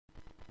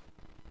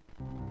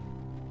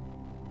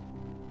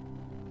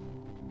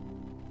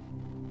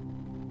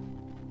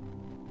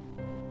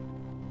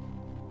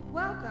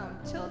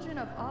children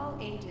of all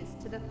ages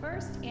to the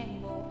first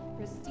annual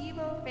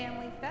Restivo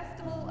Family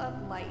Festival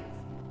of Lights.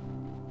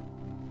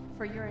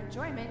 For your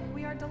enjoyment,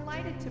 we are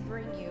delighted to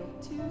bring you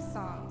 2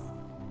 songs.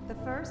 The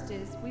first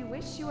is We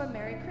Wish You a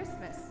Merry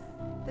Christmas.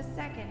 The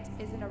second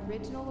is an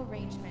original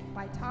arrangement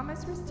by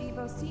Thomas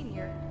Restivo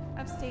Sr.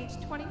 of Stage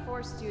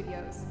 24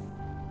 Studios.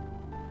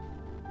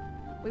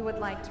 We would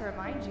like to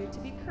remind you to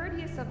be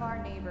courteous of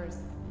our neighbors.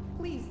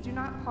 Please do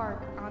not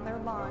park on their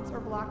lawns or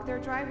block their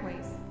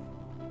driveways.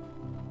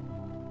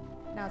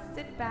 Now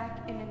sit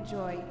back and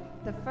enjoy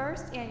the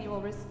first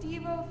annual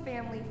Restivo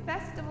Family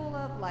Festival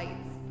of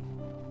Lights.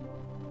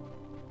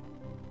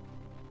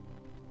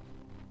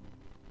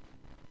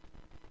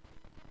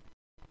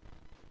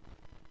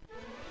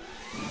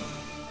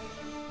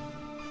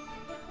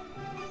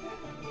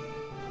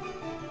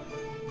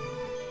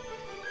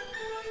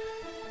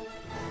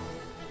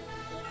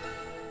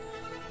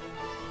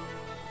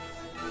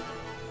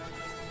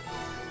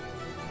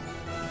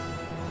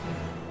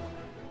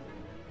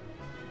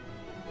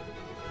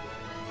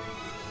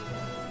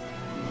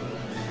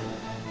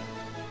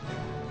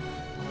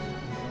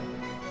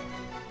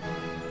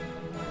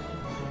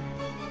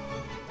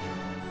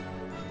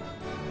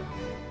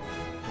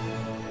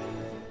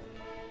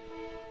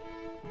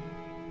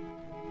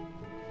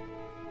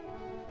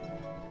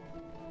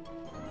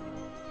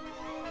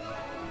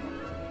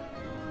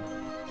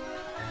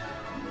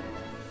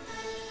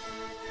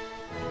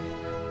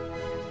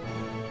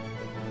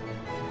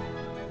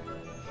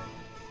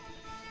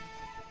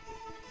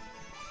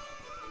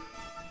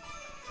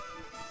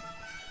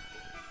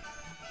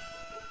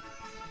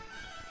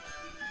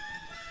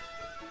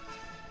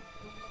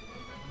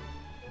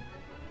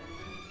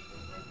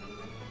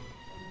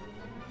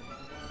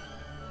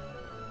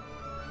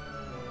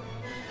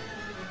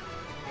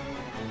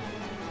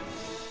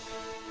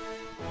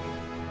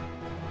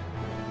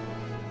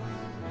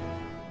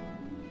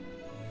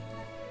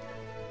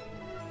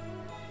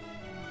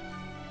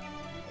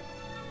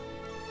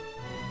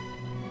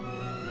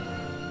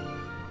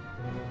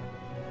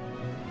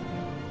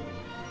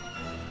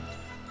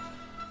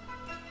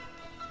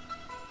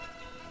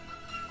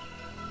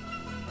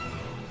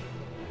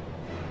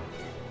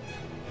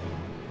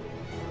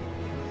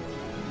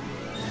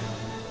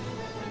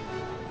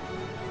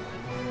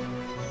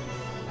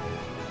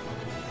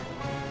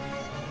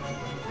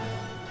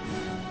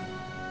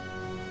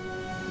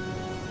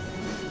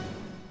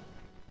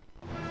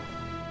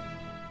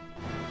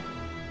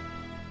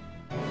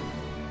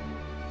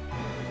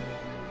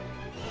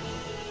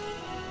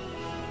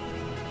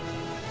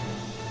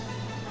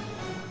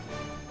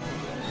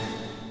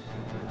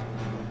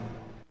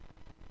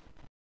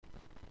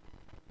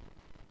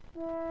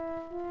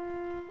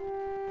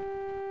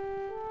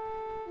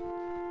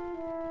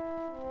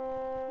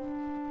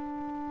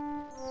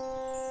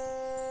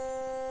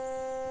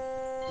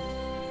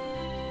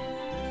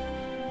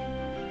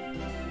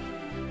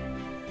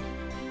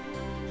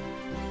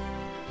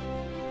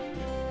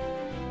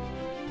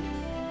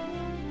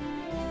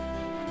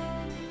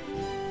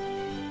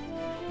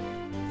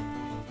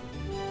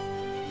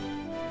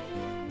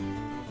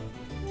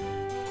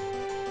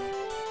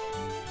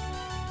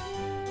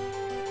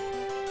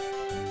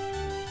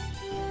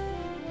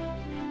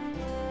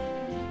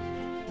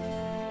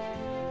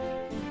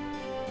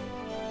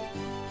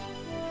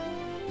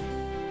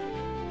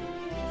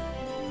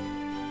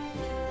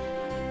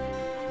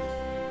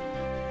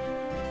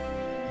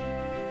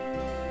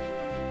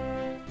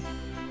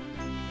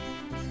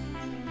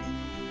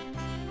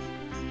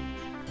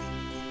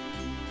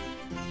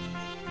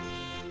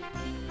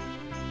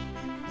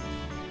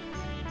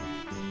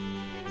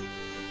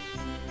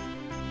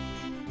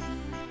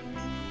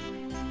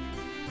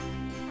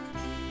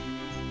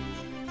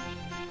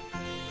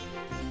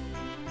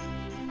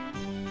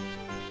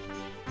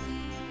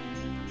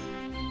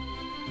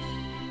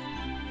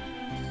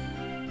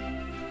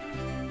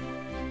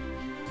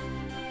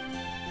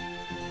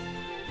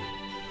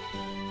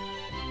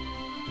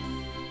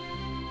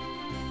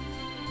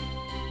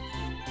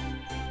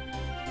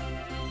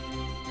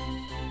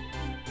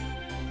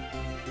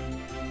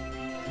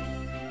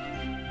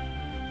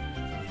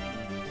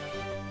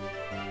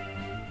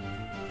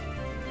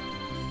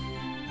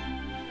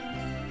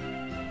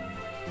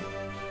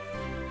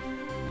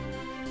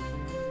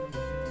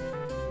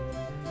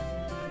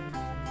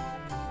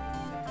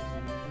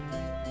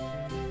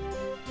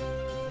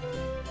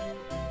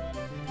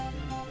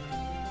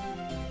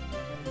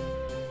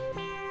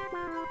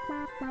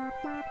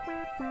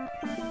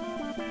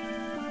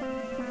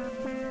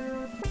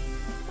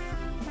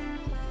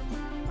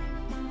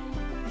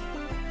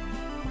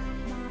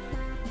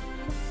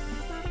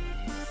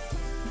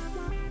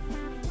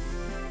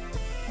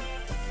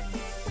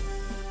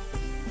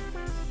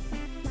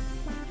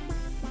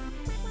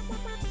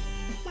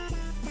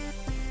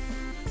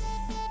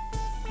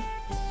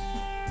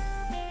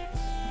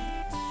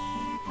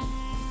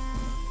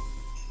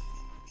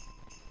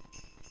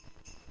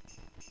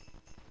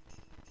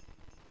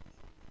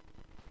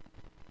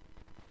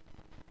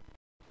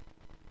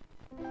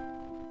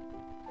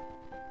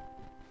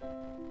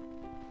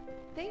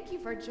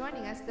 for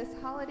joining us this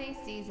holiday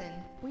season.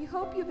 We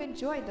hope you've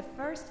enjoyed the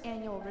first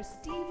annual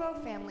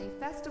Restivo Family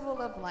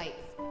Festival of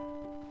Lights.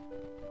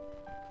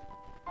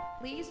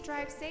 Please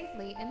drive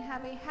safely and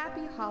have a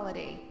happy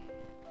holiday.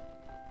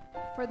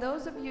 For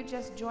those of you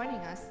just joining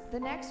us, the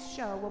next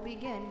show will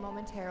begin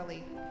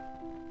momentarily.